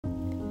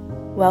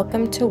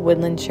Welcome to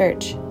Woodland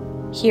Church.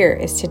 Here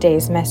is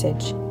today's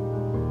message.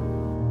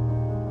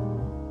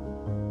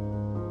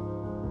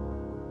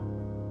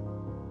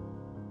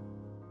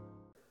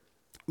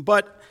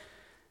 But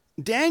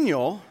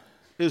Daniel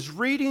is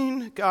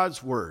reading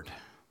God's word.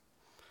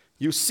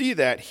 You see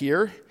that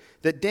here,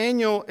 that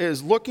Daniel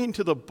is looking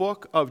to the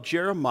book of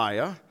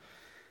Jeremiah,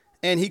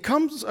 and he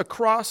comes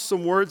across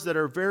some words that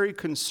are very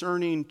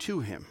concerning to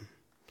him.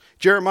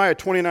 Jeremiah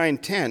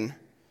 29:10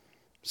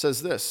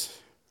 says this,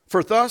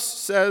 "For thus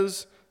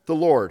says the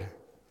Lord,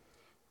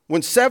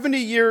 when 70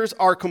 years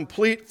are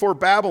complete for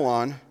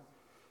Babylon,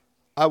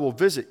 I will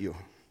visit you,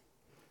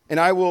 and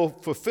I will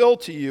fulfill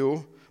to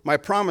you my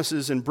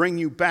promises and bring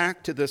you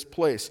back to this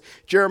place."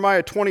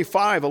 Jeremiah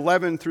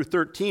 25:11 through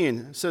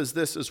 13 says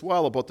this as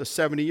well about the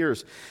 70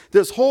 years.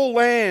 "This whole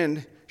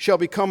land shall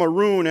become a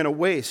ruin and a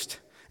waste,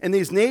 and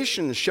these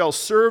nations shall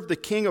serve the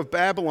king of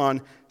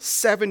Babylon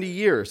 70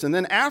 years. And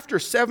then after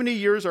 70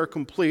 years are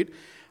complete,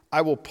 I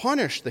will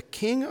punish the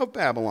king of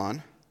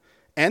Babylon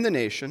and the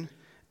nation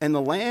and the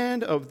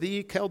land of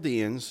the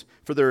Chaldeans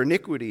for their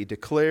iniquity,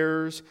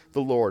 declares the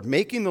Lord,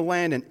 making the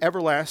land an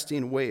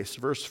everlasting waste."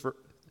 Verse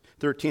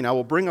 13, "I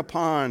will bring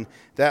upon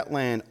that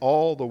land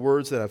all the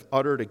words that I've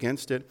uttered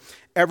against it,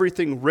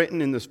 everything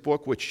written in this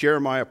book which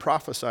Jeremiah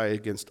prophesied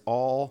against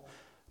all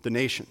the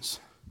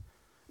nations."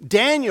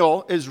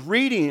 Daniel is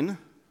reading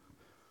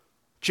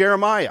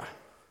Jeremiah,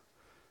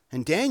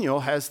 and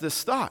Daniel has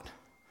this thought,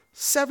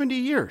 70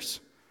 years.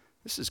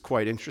 This is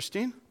quite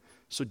interesting.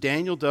 So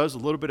Daniel does a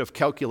little bit of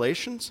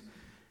calculations,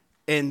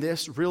 and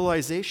this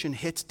realization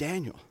hits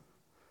Daniel.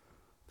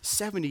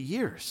 70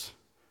 years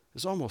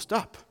is almost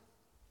up.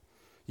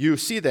 You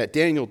see that,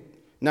 Daniel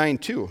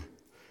 9:2.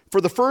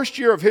 "For the first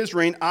year of his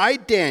reign, I,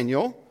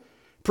 Daniel,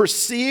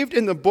 perceived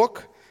in the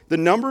book the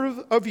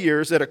number of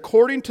years that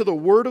according to the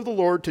word of the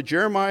Lord to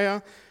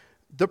Jeremiah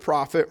the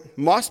prophet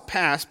must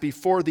pass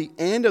before the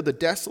end of the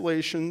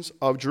desolations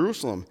of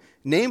Jerusalem,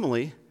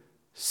 namely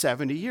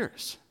 70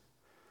 years.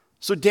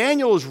 So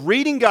Daniel is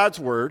reading God's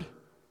word,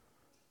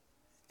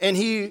 and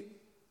he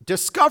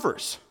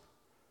discovers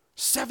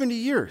 70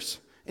 years.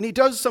 And he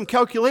does some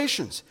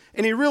calculations,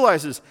 and he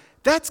realizes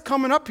that's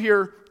coming up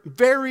here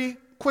very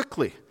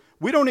quickly.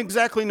 We don't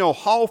exactly know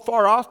how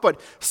far off, but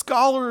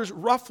scholars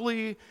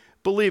roughly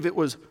believe it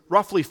was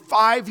roughly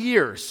 5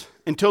 years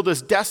until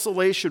this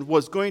desolation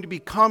was going to be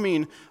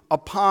coming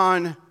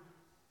upon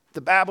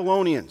the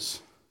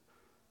Babylonians.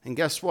 And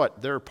guess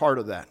what? They're a part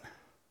of that.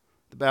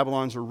 The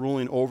Babylons are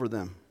ruling over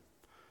them.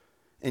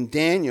 And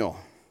Daniel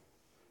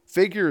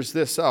figures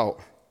this out.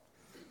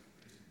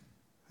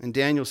 And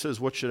Daniel says,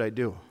 "What should I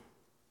do?"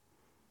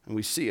 And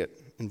we see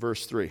it in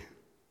verse 3.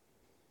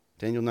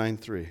 Daniel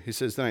 9:3. He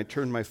says, "Then I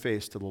turned my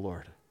face to the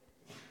Lord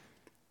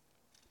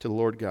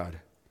God,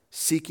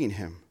 seeking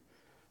him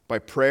by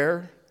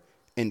prayer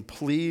and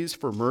pleas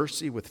for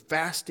mercy with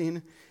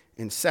fasting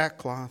and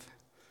sackcloth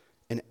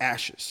and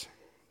ashes."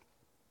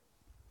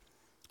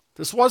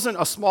 This wasn't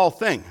a small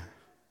thing.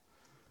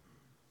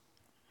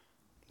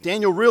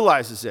 Daniel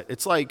realizes it.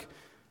 It's like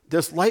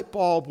this light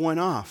bulb went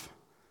off.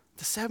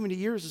 The 70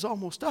 years is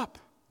almost up.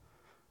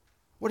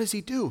 What does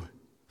he do?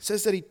 It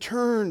says that he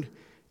turned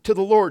to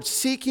the Lord,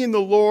 seeking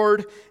the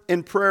Lord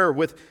in prayer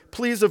with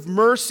pleas of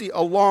mercy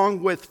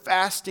along with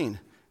fasting,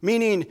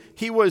 meaning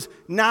he was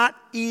not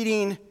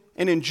eating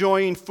and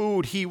enjoying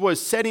food. He was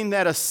setting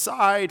that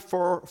aside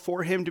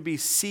for him to be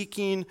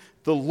seeking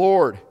the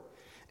Lord.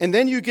 And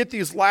then you get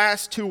these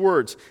last two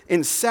words,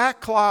 in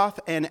sackcloth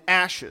and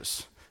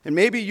ashes. And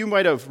maybe you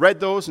might have read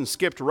those and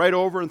skipped right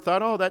over and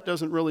thought, oh, that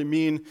doesn't really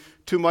mean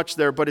too much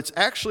there. But it's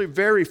actually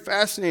very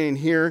fascinating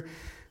here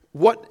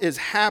what is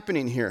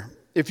happening here.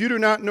 If you do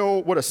not know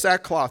what a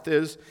sackcloth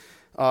is,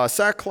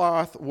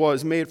 sackcloth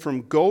was made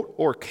from goat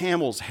or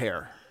camel's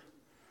hair.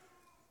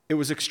 It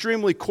was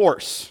extremely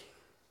coarse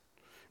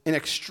and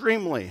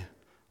extremely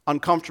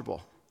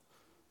uncomfortable.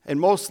 And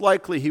most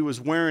likely he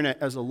was wearing it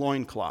as a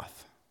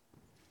loincloth.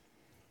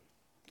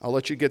 I'll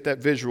let you get that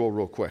visual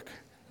real quick.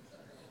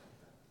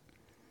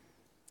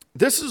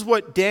 This is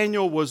what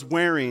Daniel was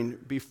wearing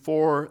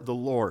before the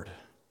Lord.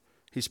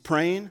 He's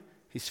praying,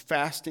 he's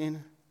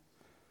fasting.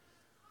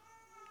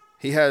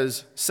 He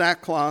has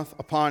sackcloth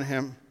upon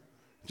him,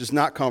 which is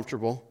not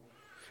comfortable.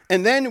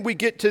 And then we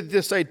get to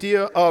this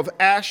idea of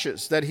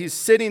ashes, that he's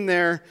sitting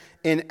there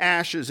in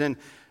ashes. And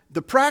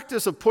the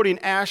practice of putting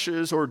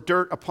ashes or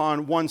dirt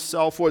upon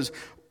oneself was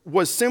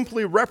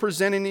simply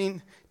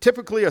representing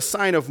typically a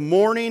sign of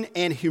mourning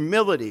and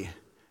humility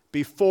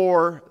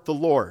before the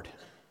Lord.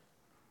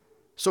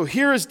 So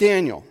here is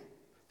Daniel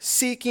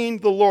seeking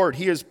the Lord.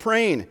 He is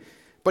praying,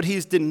 but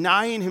he's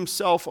denying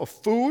himself of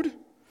food.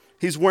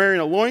 He's wearing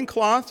a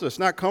loincloth, so it's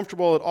not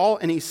comfortable at all,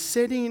 and he's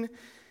sitting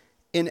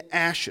in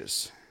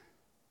ashes.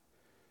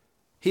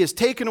 He has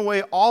taken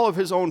away all of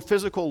his own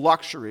physical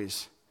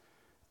luxuries,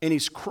 and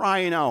he's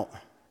crying out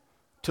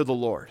to the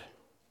Lord.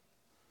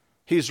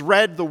 He's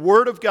read the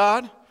Word of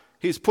God.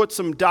 He's put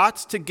some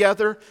dots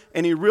together,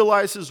 and he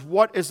realizes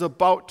what is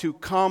about to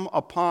come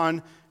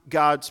upon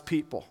God's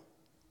people.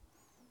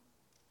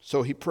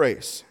 So he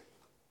prays.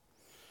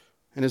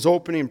 And his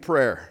opening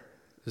prayer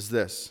is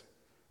this,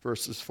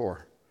 verse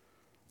 4.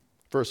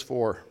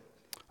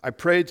 I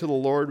prayed to the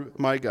Lord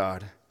my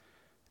God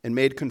and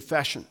made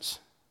confessions,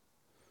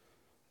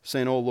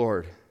 saying, O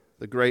Lord,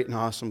 the great and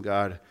awesome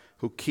God,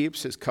 who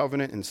keeps his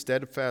covenant and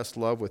steadfast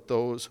love with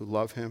those who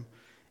love him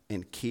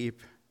and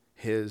keep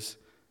his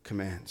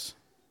commands.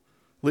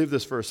 Leave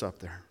this verse up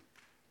there.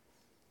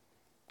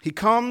 He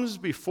comes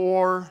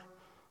before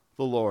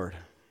the Lord.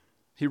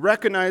 He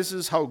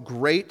recognizes how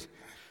great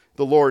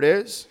the Lord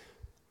is,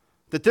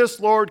 that this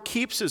Lord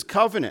keeps his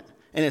covenant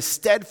and his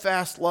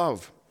steadfast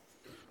love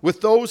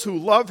with those who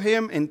love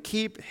him and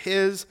keep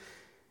his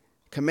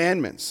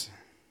commandments.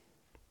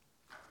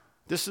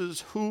 This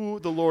is who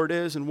the Lord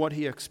is and what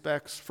he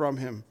expects from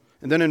him.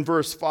 And then in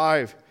verse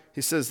 5,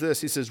 he says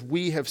this. He says,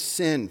 we have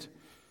sinned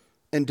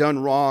and done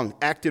wrong,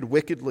 acted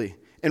wickedly,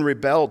 and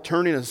rebelled,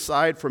 turning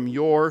aside from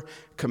your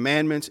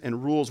commandments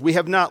and rules. We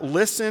have not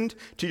listened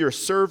to your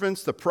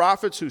servants, the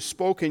prophets who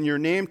spoke in your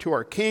name, to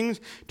our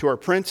kings, to our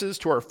princes,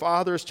 to our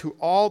fathers, to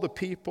all the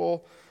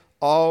people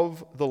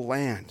of the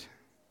land.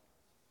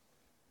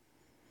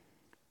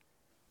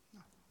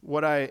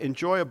 What I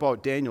enjoy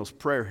about Daniel's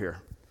prayer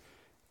here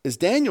is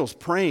Daniel's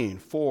praying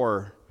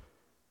for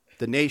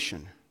the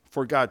nation,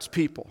 for God's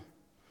people.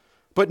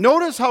 But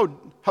notice how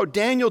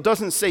Daniel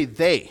doesn't say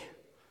they.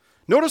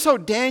 Notice how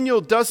Daniel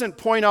doesn't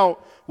point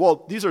out,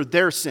 well, these are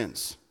their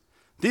sins.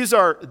 These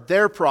are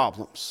their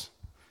problems.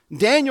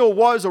 Daniel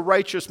was a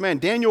righteous man.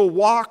 Daniel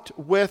walked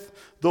with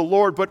the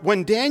Lord. But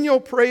when Daniel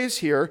prays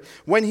here,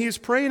 when he's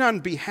praying on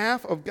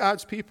behalf of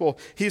God's people,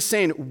 he's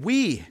saying,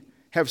 we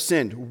have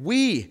sinned.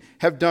 We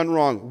have done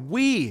wrong.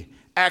 We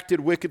acted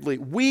wickedly.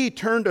 We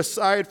turned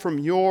aside from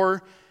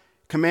your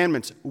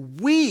commandments.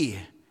 We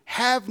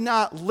have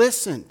not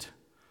listened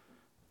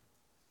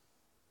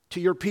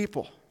to your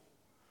people,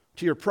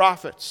 to your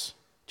prophets,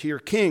 to your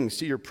kings,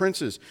 to your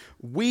princes.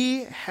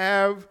 We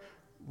have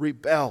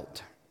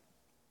rebelled.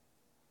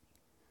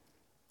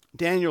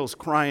 Daniel's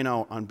crying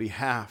out on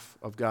behalf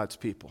of God's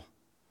people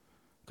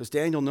because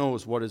Daniel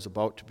knows what is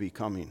about to be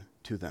coming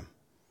to them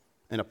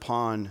and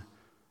upon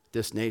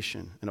this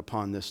nation and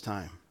upon this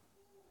time.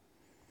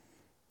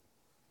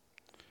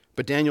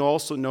 But Daniel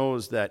also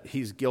knows that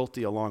he's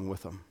guilty along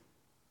with them.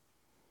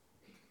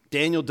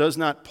 Daniel does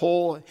not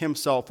pull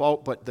himself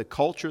out, but the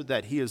culture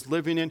that he is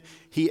living in,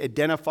 he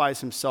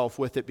identifies himself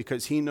with it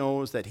because he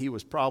knows that he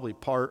was probably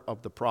part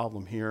of the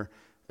problem here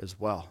as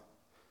well.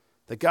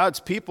 That God's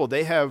people,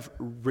 they have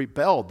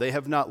rebelled. They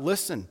have not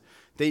listened.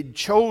 They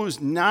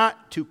chose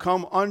not to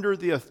come under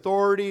the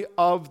authority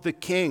of the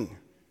king.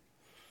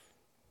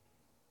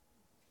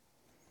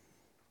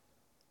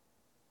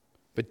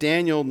 But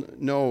Daniel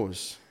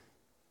knows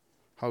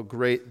how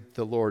great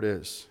the Lord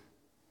is.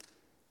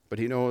 But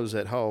he knows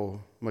that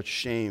how much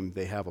shame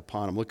they have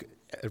upon him. Look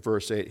at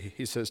verse 8.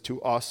 He says,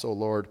 to us, O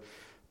Lord,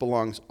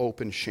 belongs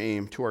open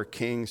shame, to our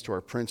kings, to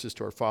our princes,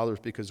 to our fathers,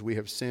 because we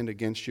have sinned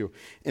against you.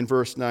 In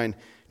verse 9,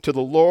 to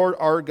the Lord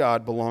our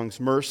God belongs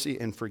mercy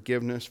and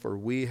forgiveness, for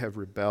we have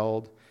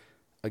rebelled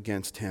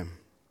against him.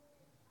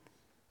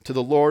 To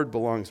the Lord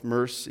belongs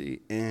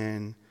mercy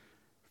and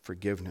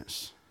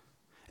forgiveness.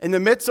 In the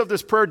midst of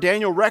this prayer,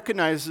 Daniel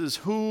recognizes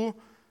who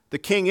the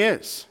king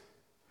is.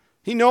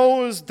 He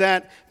knows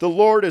that the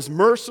Lord is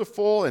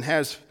merciful and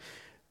has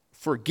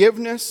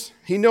forgiveness.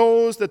 He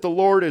knows that the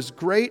Lord is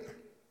great.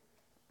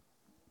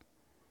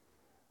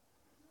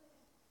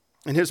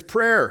 And his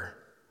prayer,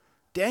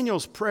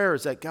 Daniel's prayer,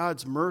 is that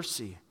God's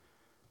mercy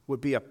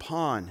would be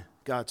upon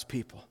God's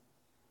people.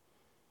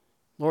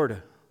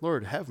 Lord,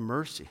 have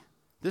mercy.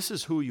 This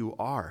is who you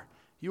are.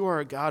 You are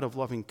a God of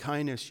loving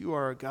kindness. You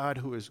are a God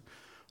who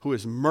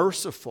is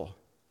merciful.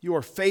 You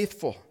are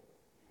faithful.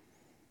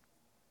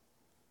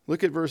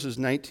 Look at verses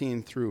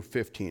 19 through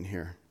 15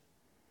 here.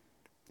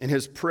 In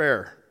his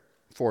prayer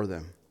for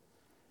them,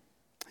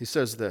 he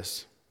says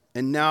this,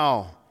 and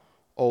now,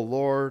 O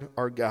Lord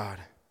our God,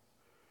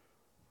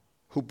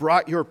 who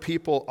brought your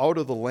people out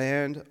of the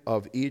land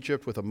of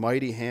Egypt with a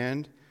mighty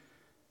hand,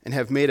 and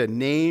have made a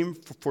name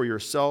for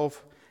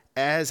yourself,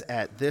 as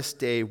at this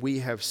day we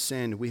have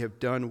sinned, we have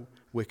done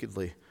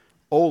wickedly.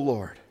 O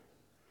Lord,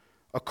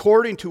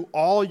 according to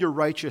all your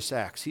righteous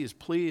acts, he is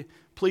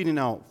pleading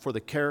out for the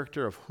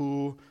character of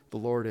who the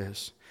Lord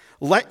is.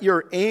 Let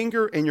your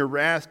anger and your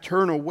wrath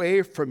turn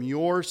away from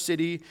your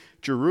city,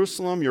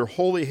 Jerusalem, your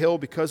holy hill,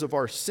 because of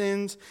our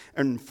sins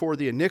and for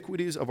the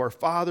iniquities of our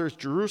fathers.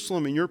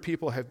 Jerusalem and your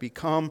people have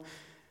become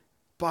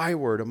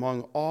byword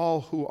among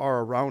all who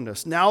are around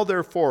us. Now,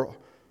 therefore,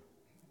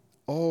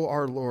 O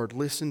our Lord,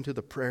 listen to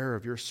the prayer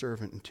of your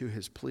servant and to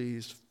his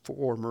pleas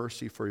for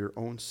mercy for your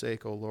own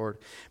sake, O Lord.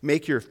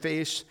 Make your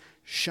face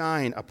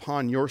shine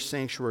upon your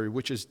sanctuary,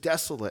 which is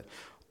desolate.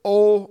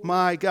 O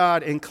my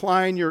God,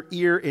 incline your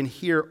ear and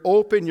hear.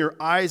 Open your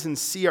eyes and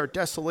see our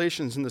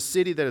desolations in the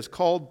city that is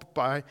called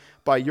by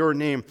your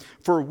name.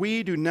 For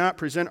we do not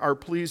present our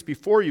pleas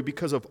before you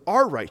because of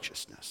our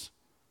righteousness,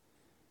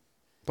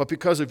 but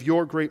because of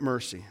your great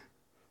mercy.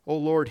 O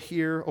Lord,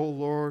 hear. O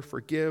Lord,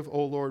 forgive.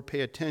 O Lord,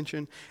 pay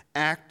attention.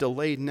 Act,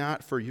 delay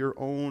not for your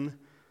own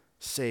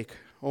sake,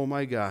 oh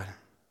my God,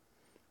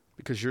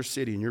 because your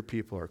city and your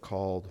people are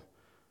called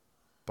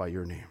by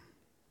your name.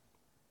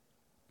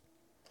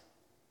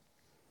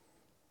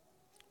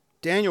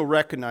 Daniel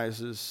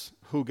recognizes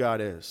who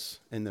God is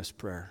in this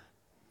prayer.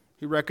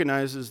 He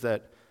recognizes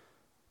that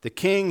the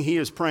king he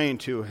is praying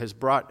to has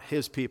brought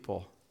his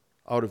people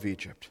out of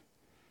Egypt.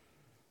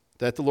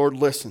 That the Lord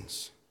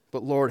listens,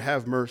 but Lord,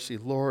 have mercy.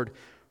 Lord,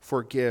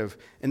 forgive.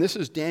 And this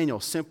is Daniel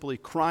simply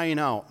crying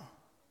out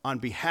on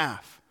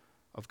behalf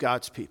of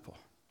God's people.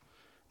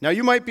 Now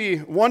you might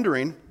be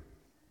wondering,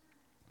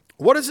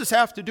 what does this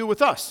have to do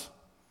with us?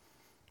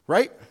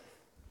 Right?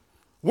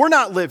 We're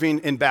not living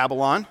in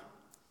Babylon.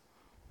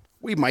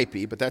 We might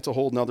be, but that's a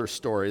whole nother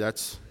story.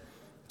 That's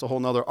a whole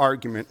nother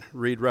argument.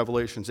 Read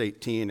Revelations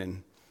 18,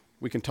 and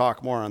we can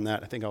talk more on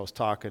that. I think I was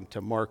talking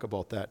to Mark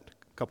about that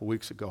a couple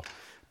weeks ago.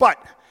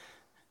 But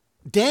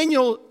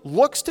Daniel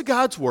looks to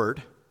God's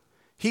word.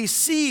 He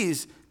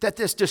sees that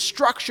this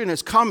destruction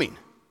is coming.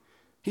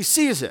 He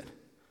sees it.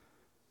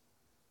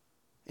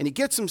 And he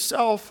gets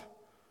himself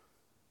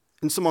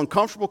in some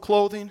uncomfortable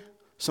clothing,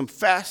 some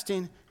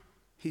fasting.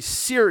 He's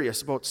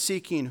serious about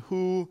seeking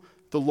who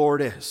the Lord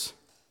is.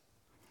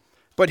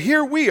 But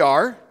here we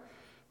are.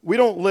 We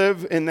don't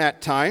live in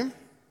that time.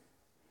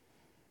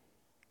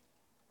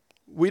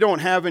 We don't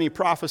have any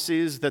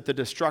prophecies that the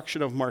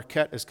destruction of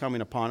Marquette is coming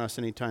upon us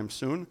anytime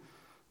soon, at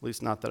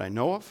least not that I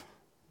know of.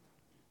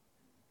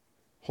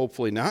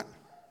 Hopefully not.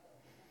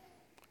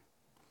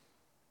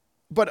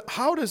 But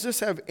how does this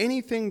have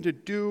anything to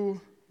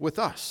do with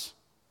us?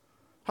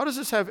 How does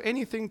this have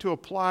anything to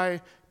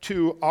apply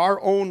to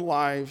our own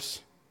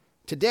lives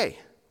today?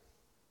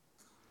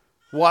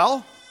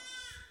 Well,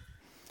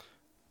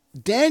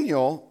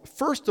 Daniel,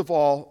 first of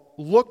all,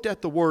 looked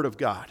at the Word of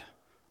God.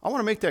 I want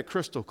to make that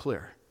crystal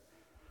clear.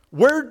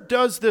 Where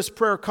does this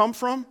prayer come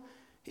from?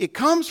 It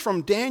comes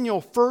from Daniel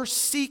first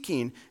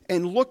seeking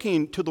and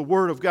looking to the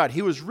Word of God.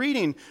 He was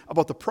reading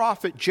about the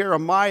prophet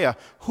Jeremiah,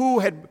 who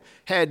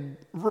had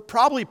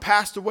probably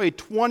passed away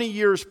 20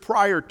 years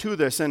prior to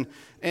this.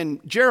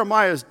 And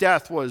Jeremiah's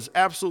death was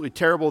absolutely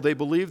terrible. They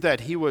believe that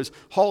he was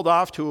hauled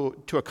off to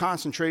a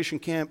concentration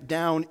camp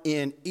down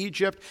in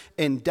Egypt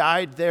and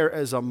died there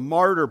as a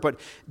martyr. But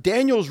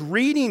Daniel's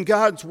reading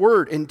God's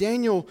Word, and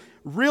Daniel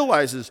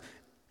realizes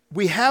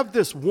we have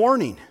this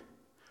warning.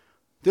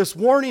 This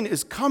warning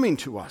is coming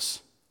to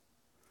us.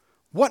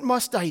 What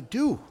must I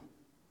do?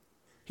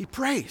 He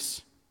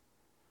prays.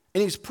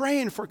 And he's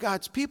praying for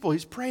God's people.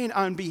 He's praying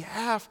on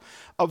behalf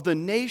of the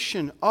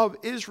nation of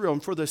Israel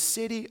and for the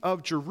city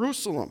of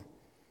Jerusalem.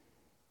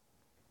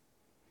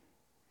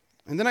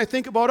 And then I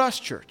think about us,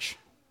 church.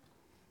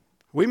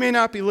 We may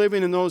not be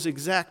living in those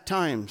exact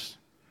times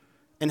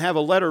and have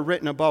a letter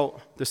written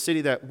about the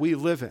city that we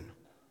live in.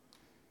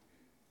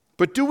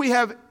 But do we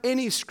have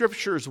any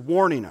scriptures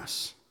warning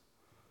us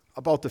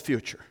about the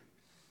future?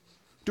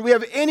 Do we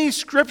have any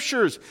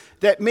scriptures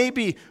that may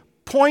be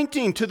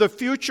pointing to the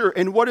future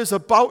and what is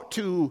about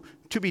to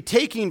be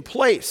taking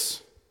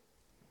place?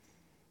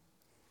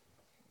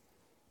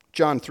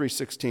 John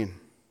 3:16.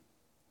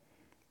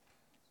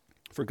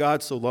 For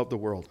God so loved the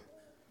world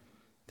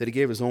that he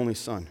gave his only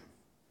Son,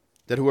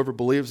 that whoever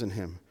believes in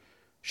him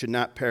should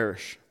not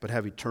perish but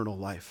have eternal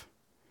life.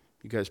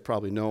 You guys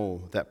probably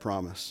know that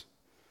promise.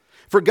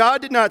 For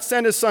God did not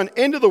send his Son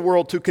into the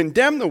world to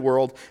condemn the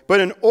world, but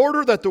in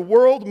order that the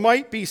world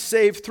might be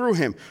saved through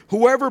him.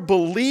 Whoever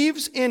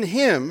believes in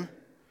him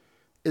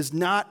is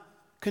not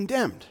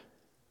condemned.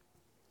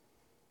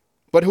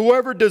 But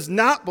whoever does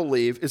not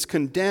believe is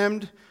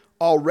condemned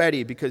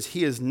already, because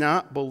he has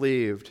not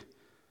believed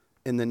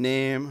in the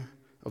name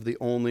of the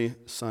only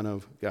Son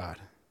of God.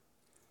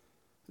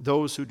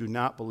 Those who do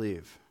not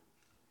believe,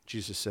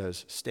 Jesus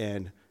says,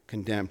 stand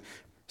condemned.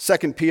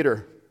 2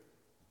 Peter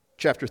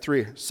chapter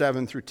 3,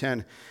 7 through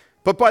 10.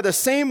 But by the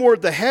same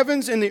word, the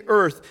heavens and the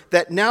earth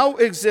that now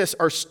exist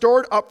are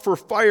stored up for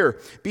fire,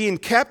 being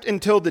kept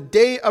until the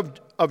day of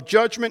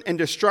judgment and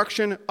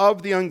destruction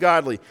of the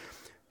ungodly.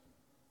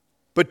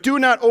 But do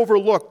not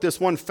overlook this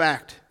one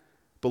fact,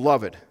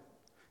 beloved,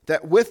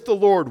 that with the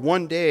Lord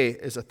 1 day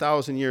is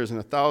 1,000 years, and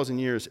 1,000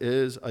 years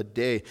is a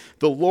day.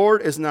 The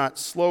Lord is not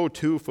slow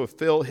to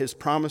fulfill his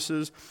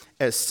promises,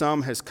 as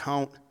some has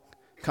count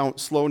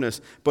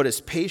slowness, but is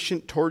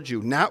patient towards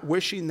you, not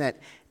wishing that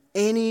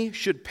any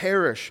should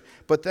perish,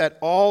 but that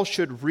all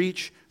should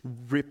reach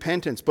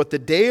repentance. But the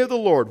day of the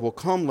Lord will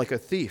come like a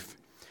thief,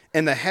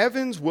 and the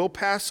heavens will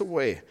pass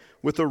away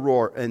with a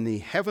roar, and the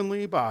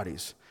heavenly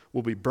bodies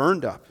will be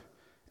burned up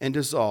and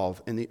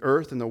dissolve, and the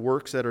earth and the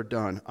works that are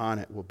done on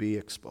it will be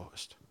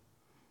exposed.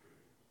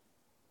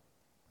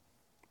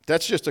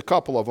 That's just a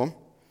couple of them,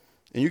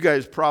 and you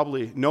guys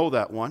probably know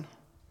that one.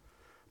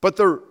 But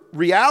the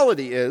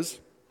reality is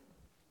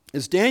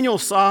Daniel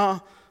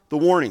saw the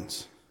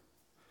warnings.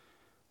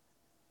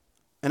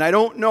 And I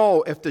don't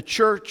know if the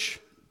church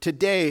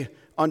today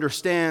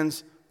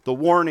understands the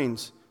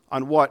warnings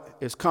on what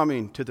is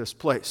coming to this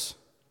place.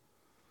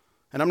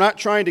 And I'm not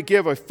trying to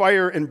give a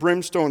fire and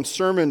brimstone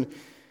sermon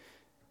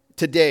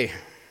today.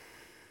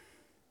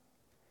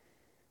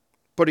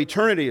 But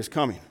eternity is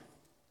coming.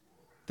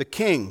 the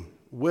king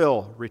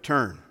will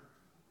return.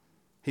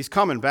 He's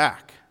coming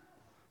back.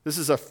 This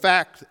is a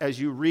fact as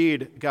you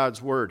read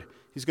God's word.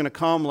 He's going to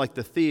come like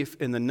the thief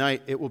in the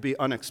night. It will be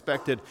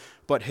unexpected,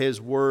 but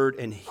his word,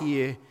 and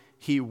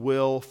he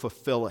will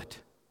fulfill it.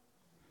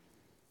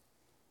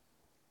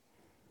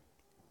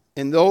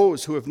 And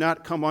those who have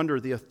not come under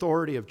the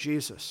authority of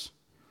Jesus,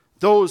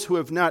 those who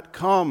have not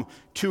come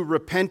to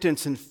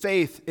repentance and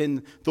faith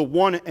in the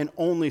one and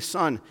only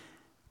Son,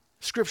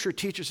 Scripture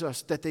teaches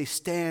us that they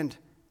stand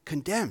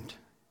condemned.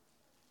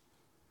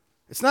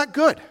 It's not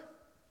good.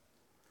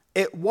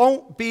 It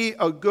won't be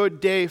a good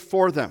day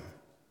for them.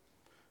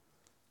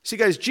 See,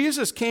 guys,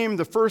 Jesus came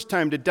the first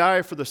time to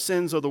die for the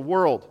sins of the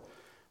world.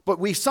 But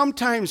we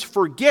sometimes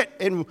forget,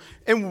 and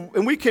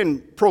we can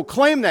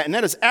proclaim that, and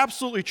that is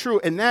absolutely true,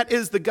 and that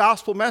is the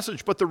gospel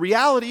message. But the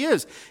reality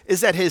is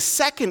that his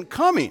second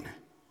coming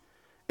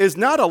is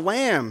not a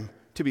lamb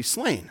to be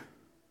slain.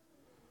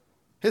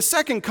 His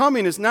second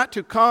coming is not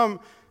to come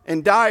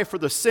and die for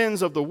the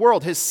sins of the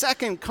world. His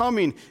second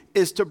coming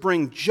is to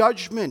bring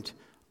judgment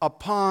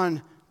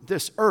upon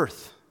this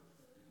earth.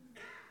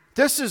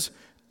 This is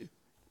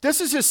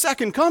his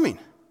second coming.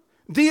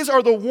 These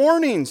are the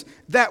warnings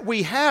that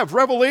we have.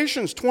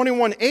 Revelations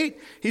 21:8,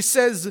 he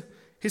says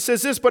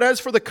this, but as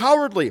for the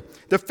cowardly,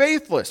 the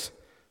faithless,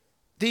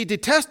 the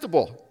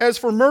detestable, as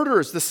for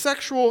murderers, the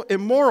sexual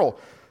immoral,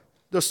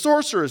 the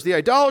sorcerers, the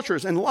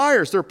idolaters, and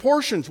liars, their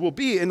portions will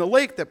be in the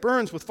lake that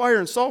burns with fire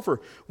and sulfur,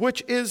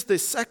 which is the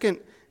second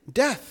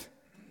death.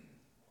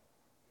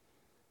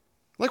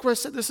 Like what I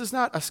said, this is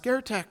not a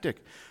scare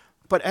tactic.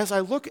 But as I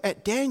look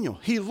at Daniel,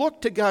 he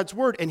looked to God's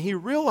word and he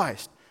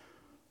realized,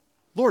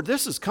 Lord,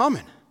 this is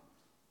coming.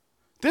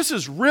 This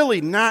is really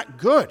not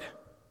good.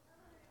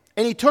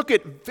 And he took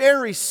it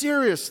very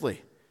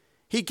seriously.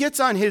 He gets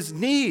on his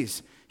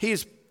knees.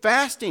 He's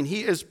fasting.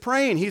 He is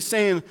praying. He's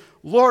saying,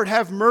 Lord,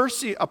 have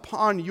mercy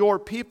upon your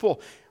people.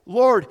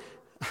 Lord,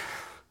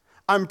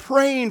 I'm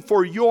praying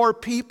for your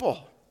people.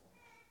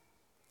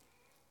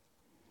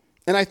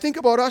 And I think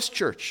about us,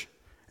 church,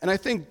 and I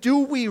think, do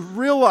we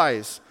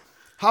realize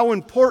how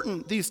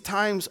important these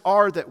times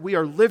are that we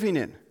are living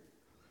in?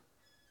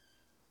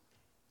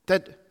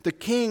 That the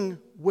king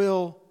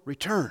will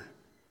return.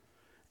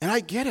 And I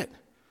get it.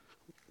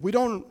 We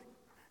don't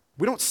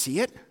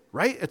see it,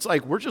 right? It's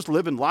like we're just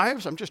living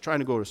lives. I'm just trying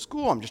to go to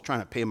school. I'm just trying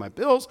to pay my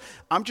bills.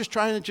 I'm just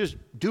trying to just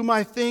do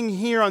my thing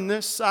here on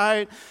this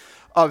side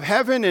of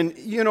heaven. And,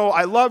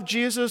 I love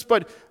Jesus,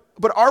 but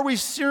are we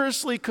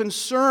seriously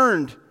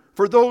concerned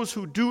for those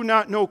who do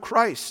not know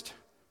Christ?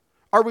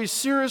 Are we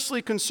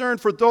seriously concerned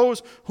for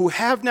those who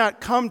have not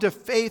come to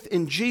faith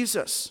in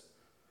Jesus?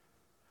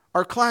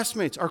 Our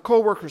classmates, our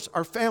coworkers,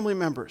 our family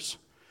members.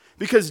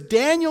 Because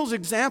Daniel's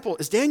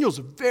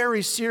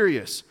very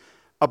serious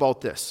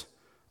about this.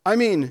 I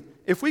mean,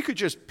 if we could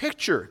just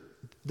picture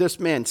this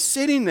man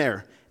sitting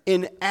there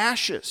in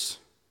ashes.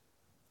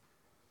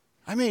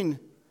 I mean,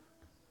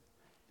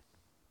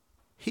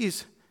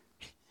 he's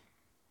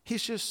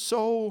just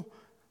so,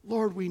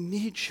 Lord, we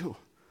need you.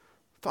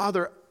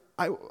 Father,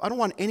 I don't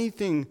want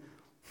anything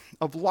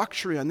of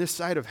luxury on this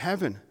side of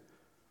heaven,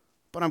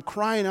 but I'm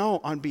crying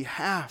out on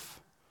behalf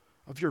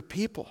of your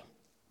people.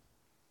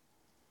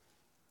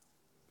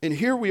 And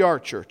here we are,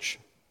 church.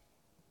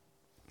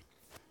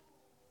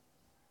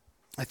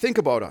 I think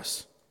about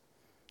us,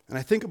 and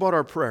I think about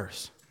our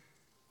prayers.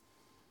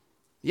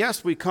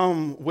 Yes, we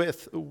come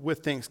with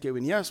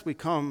thanksgiving. Yes, we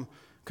come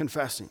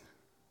confessing.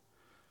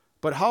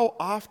 But how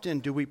often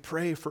do we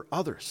pray for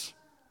others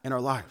in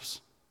our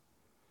lives?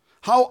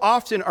 How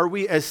often are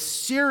we as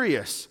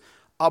serious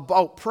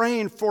about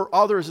praying for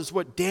others as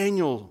what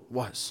Daniel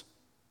was?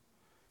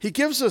 He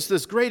gives us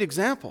this great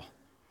example.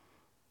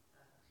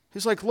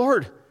 He's like,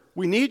 Lord,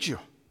 we need you.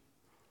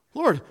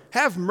 Lord,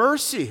 have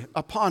mercy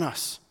upon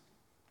us.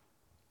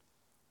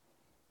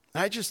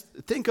 I just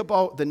think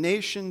about the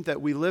nation that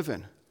we live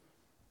in.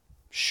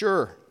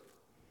 Sure,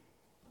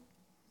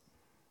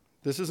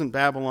 this isn't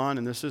Babylon,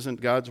 and this isn't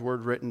God's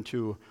word written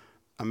to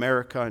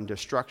America, and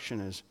destruction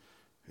is,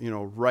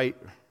 right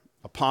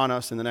upon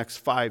us in the next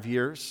 5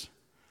 years.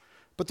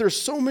 But there's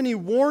so many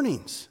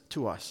warnings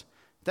to us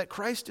that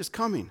Christ is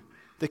coming.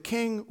 The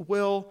king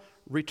will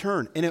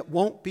return, and it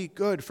won't be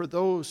good for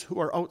those who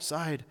are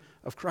outside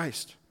of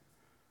Christ.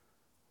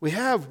 We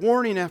have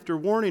warning after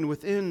warning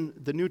within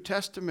the New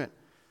Testament.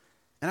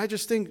 And I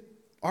just think,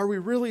 are we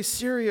really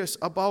serious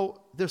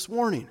about this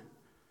warning?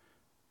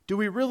 Do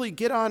we really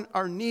get on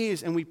our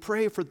knees and we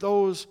pray for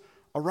those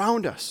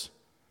around us?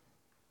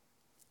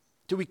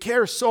 Do we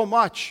care so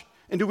much?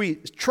 And do we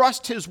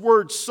trust his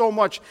word so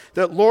much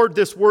that, Lord,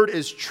 this word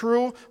is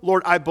true.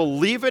 Lord, I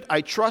believe it.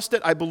 I trust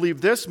it. I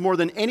believe this more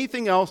than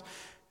anything else.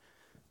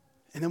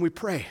 And then we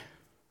pray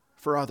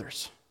for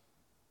others.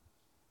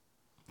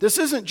 This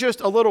isn't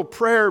just a little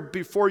prayer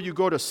before you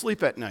go to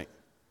sleep at night.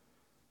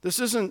 This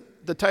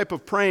isn't the type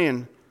of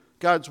praying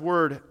God's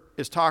word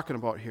is talking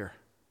about here.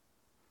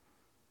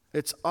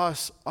 It's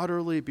us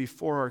utterly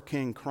before our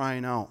King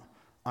crying out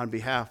on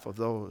behalf of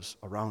those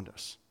around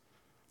us.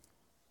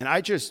 And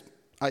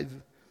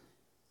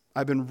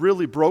I've been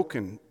really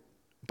broken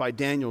by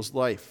Daniel's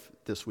life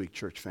this week,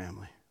 church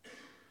family.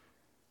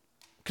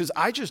 Because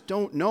I just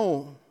don't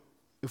know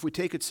if we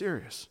take it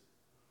serious.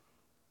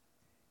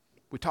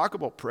 We talk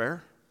about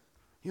prayer,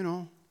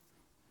 I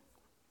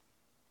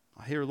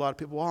hear a lot of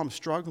people, I'm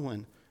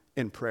struggling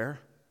in prayer.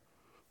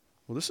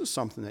 Well, this is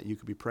something that you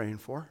could be praying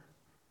for.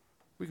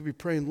 We could be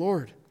praying,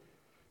 Lord,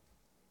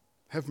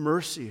 have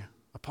mercy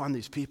upon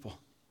these people.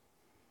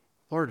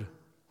 Lord,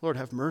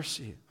 have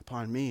mercy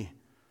upon me.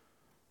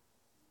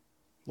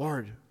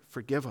 Lord,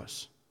 forgive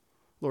us.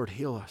 Lord,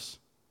 heal us.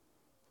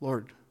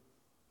 Lord,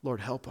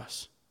 help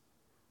us.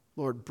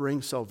 Lord,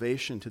 bring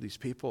salvation to these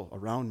people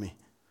around me.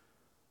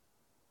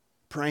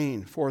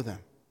 Praying for them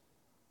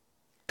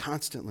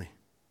constantly,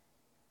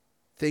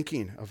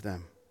 thinking of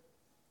them.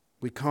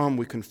 We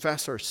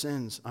confess our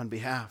sins on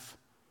behalf.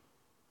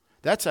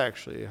 That's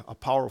actually a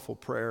powerful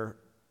prayer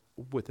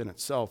within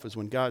itself, is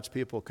when God's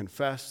people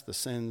confess the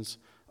sins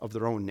of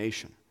their own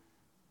nation.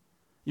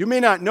 You may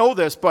not know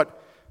this,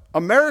 but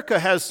America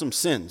has some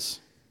sins.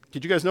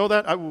 Did you guys know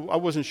that? I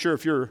wasn't sure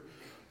if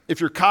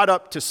you're caught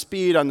up to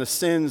speed on the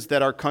sins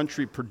that our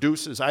country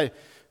produces. I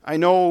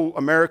know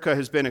America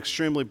has been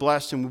extremely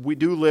blessed, and we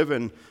do live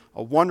in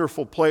a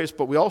wonderful place,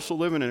 but we also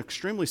live in an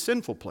extremely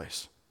sinful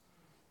place.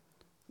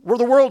 We're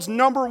the world's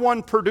number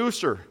one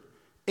producer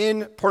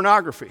in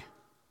pornography.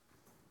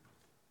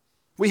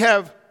 We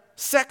have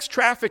sex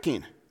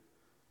trafficking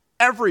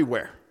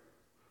everywhere.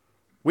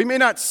 We may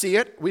not see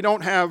it. We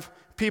don't have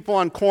people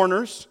on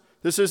corners.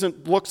 This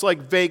looks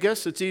like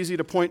Vegas. It's easy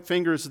to point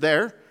fingers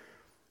there.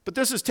 But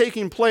this is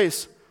taking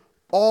place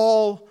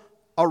all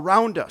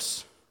around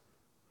us.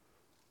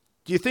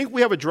 Do you think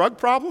we have a drug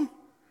problem?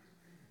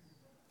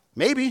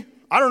 Maybe.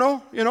 I don't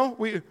know.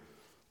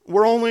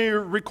 We're only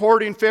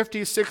recording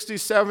 50, 60,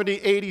 70,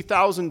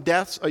 80,000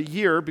 deaths a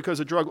year because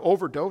of drug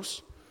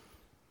overdose.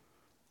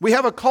 We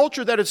have a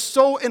culture that is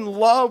so in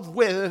love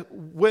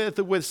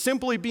with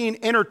simply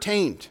being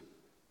entertained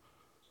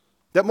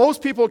that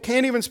most people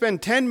can't even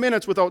spend 10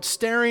 minutes without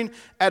staring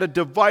at a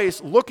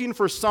device looking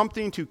for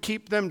something to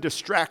keep them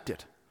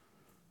distracted.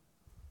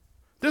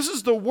 This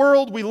is the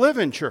world we live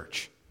in,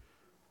 church.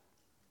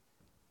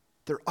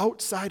 They're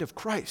outside of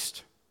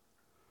Christ.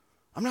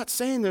 I'm not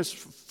saying this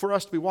for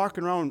us to be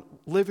walking around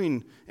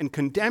living and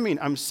condemning.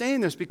 I'm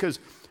saying this because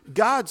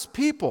God's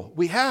people,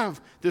 we have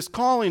this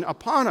calling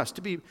upon us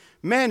to be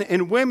men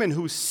and women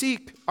who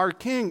seek our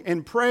King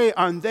and pray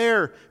on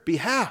their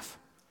behalf.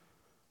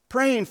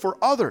 Praying for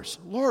others.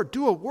 Lord,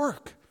 do a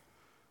work.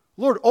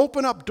 Lord,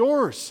 open up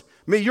doors.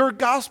 May your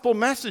gospel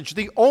message,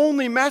 the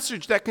only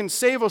message that can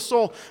save a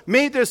soul,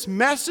 may this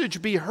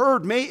message be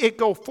heard. May it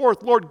go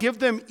forth. Lord, give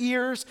them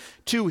ears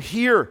to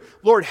hear.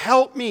 Lord,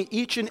 help me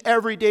each and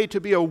every day to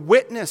be a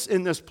witness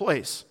in this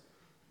place.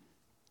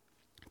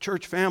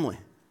 Church family,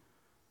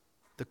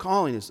 the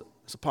calling is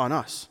upon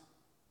us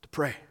to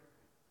pray,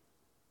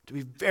 to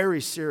be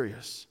very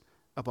serious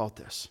about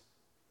this.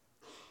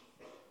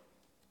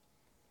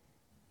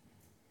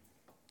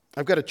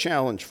 I've got a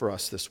challenge for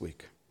us this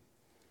week.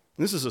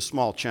 And this is a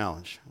small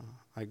challenge.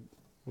 I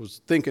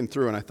was thinking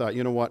through and I thought,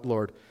 you know what,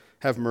 Lord,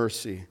 have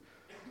mercy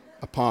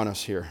upon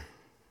us here.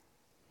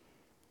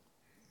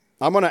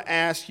 I'm going to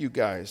ask you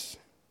guys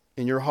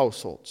in your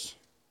households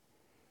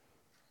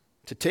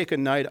to take a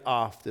night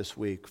off this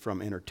week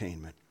from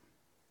entertainment.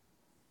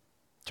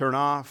 Turn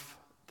off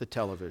the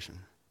television.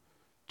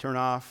 Turn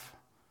off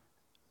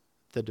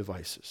the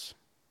devices.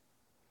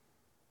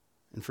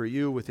 And for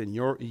you within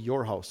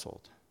your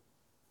household,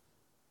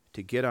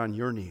 to get on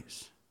your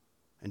knees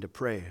and to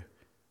pray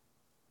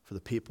for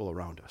the people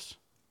around us.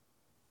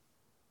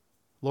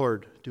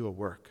 Lord, do a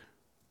work.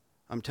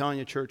 I'm telling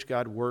you, church,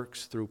 God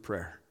works through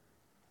prayer.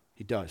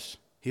 He does.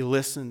 He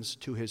listens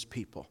to his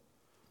people.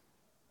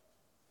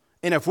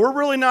 And if we're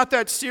really not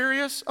that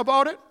serious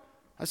about it,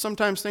 I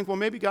sometimes think, well,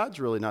 maybe God's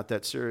really not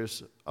that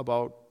serious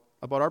about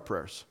our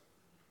prayers.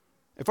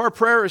 If our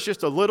prayer is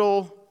just a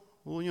little,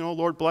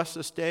 Lord, bless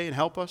this day and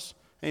help us,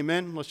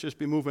 amen, let's just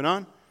be moving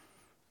on.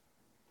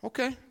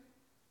 Okay.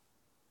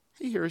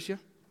 He hears you.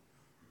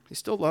 He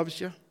still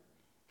loves you.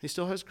 He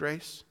still has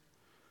grace.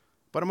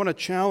 But I'm going to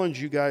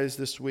challenge you guys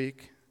this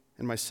week,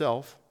 and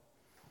myself,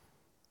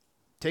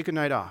 take a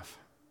night off.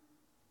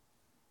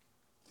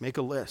 Make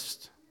a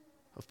list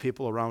of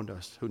people around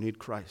us who need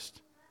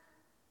Christ.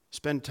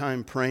 Spend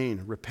time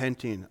praying,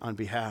 repenting on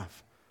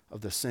behalf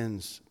of the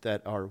sins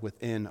that are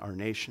within our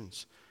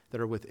nations,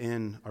 that are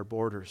within our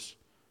borders,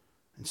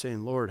 and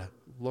saying,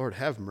 Lord,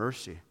 have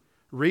mercy.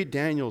 Read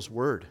Daniel's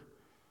word.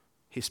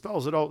 He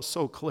spells it out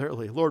so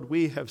clearly. Lord,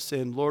 we have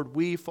sinned. Lord,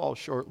 we fall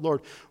short.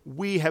 Lord,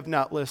 we have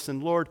not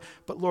listened. Lord,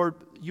 but Lord,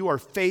 you are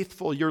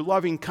faithful. Your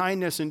loving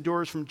kindness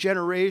endures from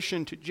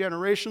generation to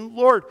generation.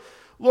 Lord,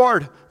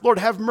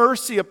 have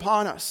mercy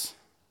upon us.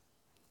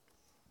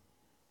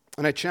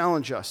 And I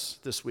challenge us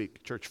this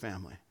week, church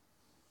family,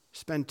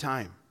 spend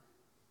time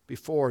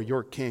before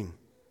your King.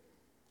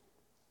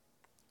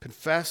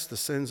 Confess the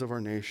sins of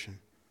our nation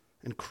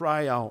and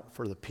cry out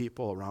for the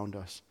people around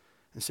us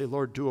and say,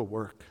 Lord, do a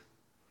work.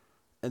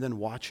 And then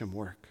watch him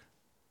work.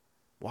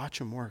 Watch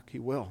him work. He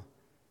will.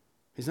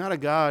 He's not a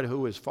God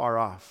who is far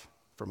off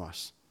from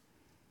us.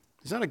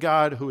 He's not a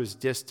God who is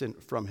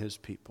distant from his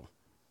people.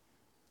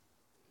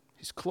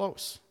 He's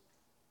close.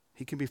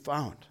 He can be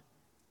found.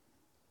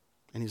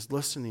 And he's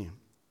listening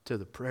to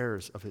the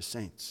prayers of his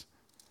saints.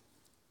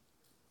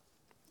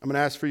 I'm going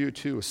to ask for you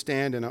to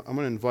stand, and I'm going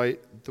to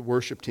invite the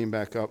worship team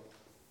back up.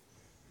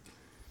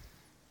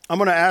 I'm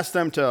going to ask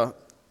them to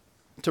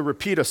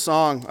repeat a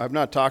song. I've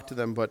not talked to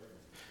them, but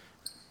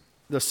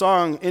the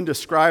song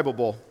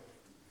Indescribable,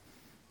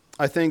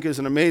 I think, is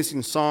an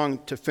amazing song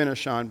to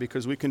finish on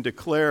because we can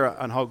declare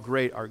on how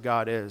great our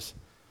God is.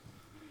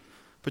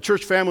 But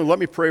church family, let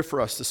me pray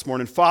for us this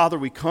morning. Father,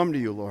 we come to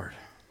you, Lord.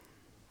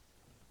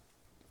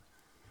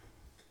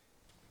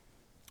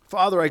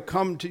 Father, I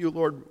come to you,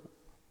 Lord,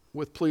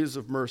 with pleas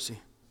of mercy.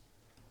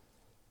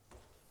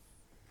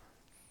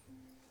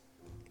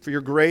 For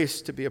your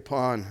grace to be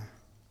upon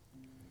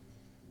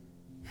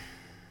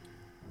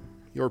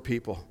your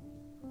people.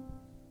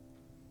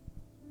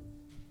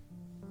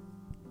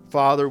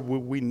 Father,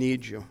 we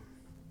need you.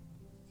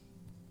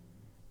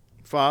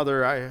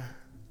 Father,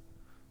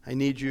 I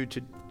need you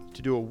to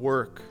do a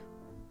work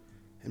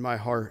in my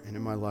heart and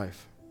in my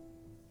life.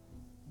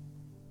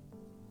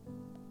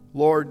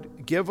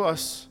 Lord, give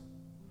us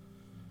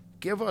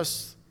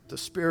the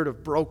spirit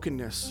of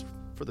brokenness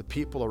for the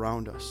people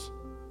around us.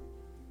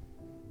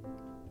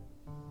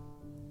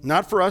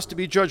 Not for us to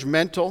be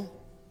judgmental,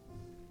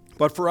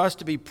 but for us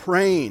to be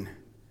praying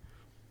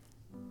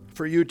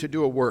for you to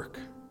do a work.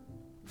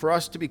 For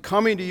us to be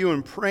coming to you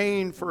and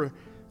praying for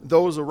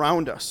those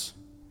around us.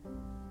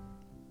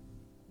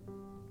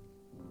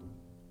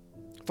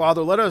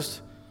 Father, let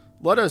us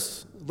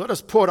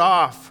put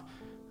off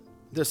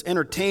this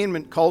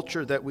entertainment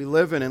culture that we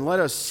live in and let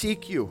us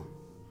seek you.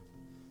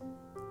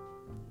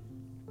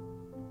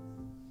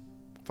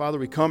 Father,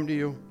 we come to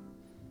you.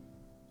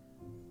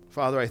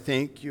 Father, I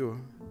thank you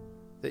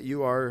that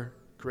you are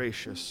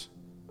gracious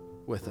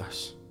with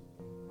us.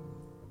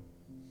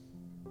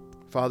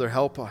 Father,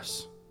 help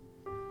us.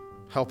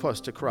 Help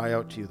us to cry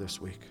out to you this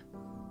week.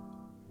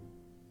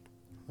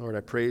 Lord,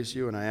 I praise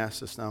you and I ask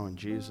this now in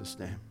Jesus'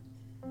 name.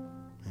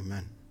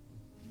 Amen.